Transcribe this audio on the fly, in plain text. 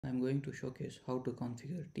I'm going to showcase how to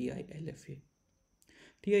configure TILFA.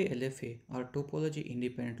 TILFA, or topology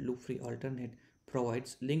independent loop-free alternate,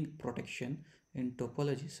 provides link protection in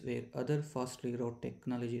topologies where other fast reroute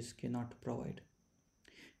technologies cannot provide.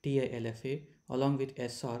 TILFA, along with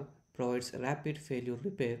SR, provides rapid failure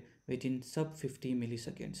repair within sub 50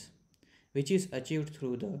 milliseconds, which is achieved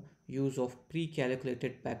through the use of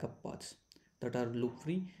pre-calculated backup paths that are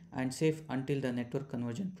loop-free and safe until the network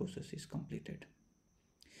conversion process is completed.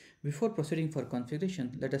 Before proceeding for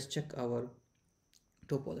configuration, let us check our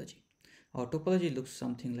topology. Our topology looks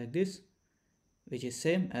something like this, which is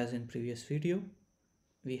same as in previous video.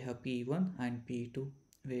 We have PE1 and PE2,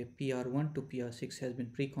 where PR1 to PR6 has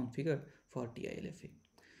been pre-configured for TILFA.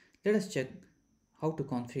 Let us check how to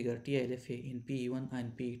configure TILFA in PE1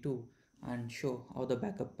 and PE2 and show how the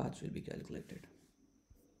backup paths will be calculated.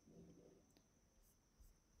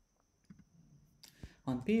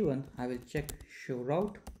 On PE1, I will check show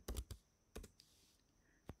route.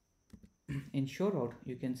 In show route,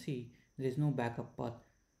 you can see there is no backup path.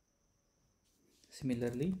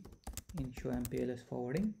 Similarly, in show MPLS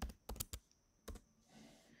forwarding,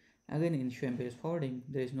 again in show MPLS forwarding,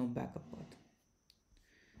 there is no backup path.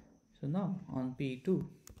 So now on PE2,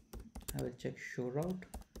 I will check show route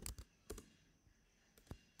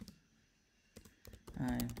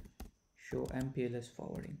and show MPLS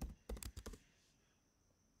forwarding.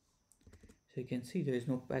 So you can see there is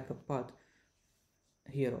no backup path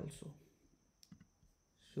here also.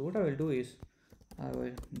 So what I will do is I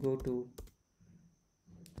will go to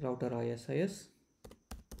router ISIS,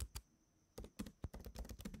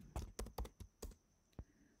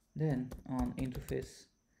 then on interface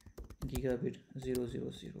gigabit 000.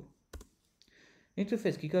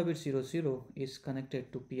 Interface gigabit 00 is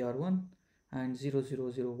connected to PR1 and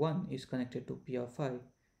 0001 is connected to PR5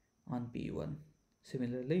 on P1.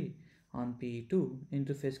 Similarly, on P2,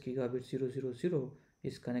 interface gigabit 000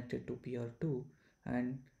 is connected to PR2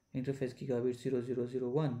 and interface gigabit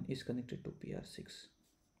 0001 is connected to PR6.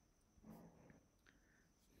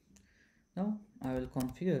 Now I will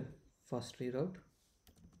configure fast reroute.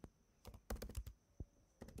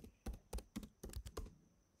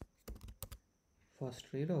 Fast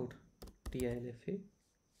reroute TILFA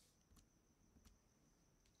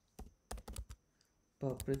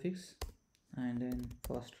per prefix and then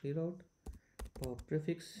fast reroute per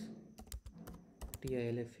prefix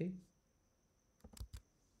TILFA.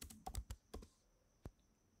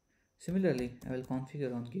 Similarly, I will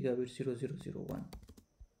configure on gigabit 0001.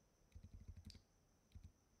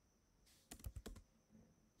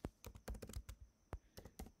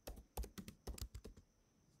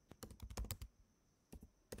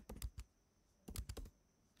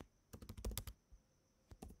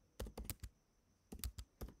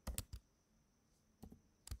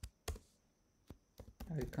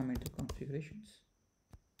 I will come into configurations.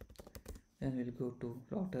 Then we'll go to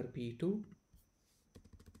router P2.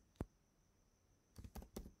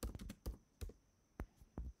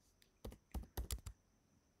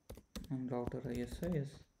 And router ISIS.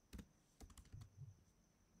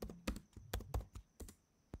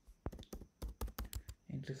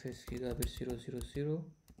 Interface gigabit 000.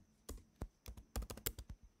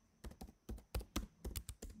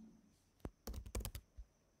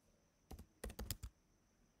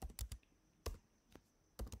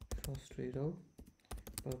 Fast reroute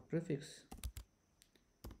per prefix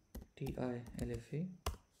TILFA.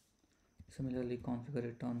 Similarly, configure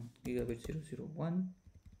it on gigabit 001.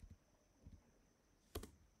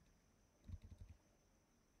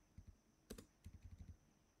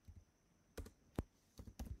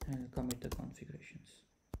 And commit the configurations.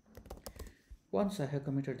 Once I have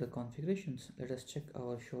committed the configurations, let us check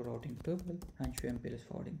our show routing table and show MPLS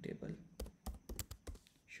forwarding table.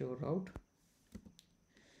 Show route.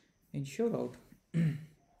 In show route,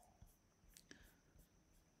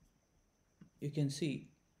 you can see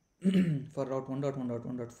for route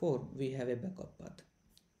 1.1.1.4 we have a backup path.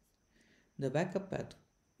 The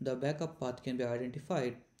backup path can be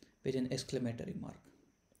identified with an exclamatory mark.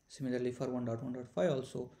 Similarly, for 1.1.5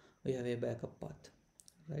 also we have a backup path,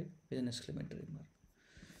 right, with an exclamatory mark.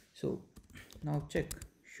 So now check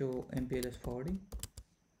show MPLS forwarding.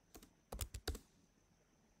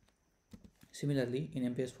 Similarly, in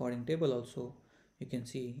MPLS forwarding table also you can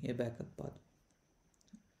see a backup path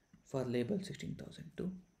for label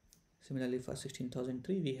 16,002. Similarly, for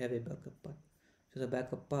 16,003 we have a backup path. So the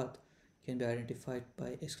backup path can be identified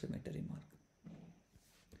by exclamatory mark.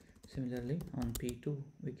 Similarly, on P2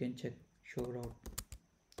 we can check show route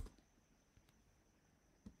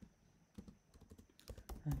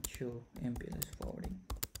and show MPLS forwarding.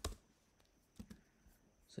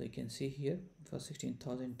 So So you can see here for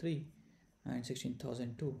 16,003 and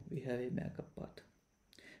 16,002 we have a backup path.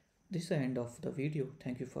 This is the end of the video.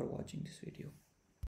 Thank you for watching this video.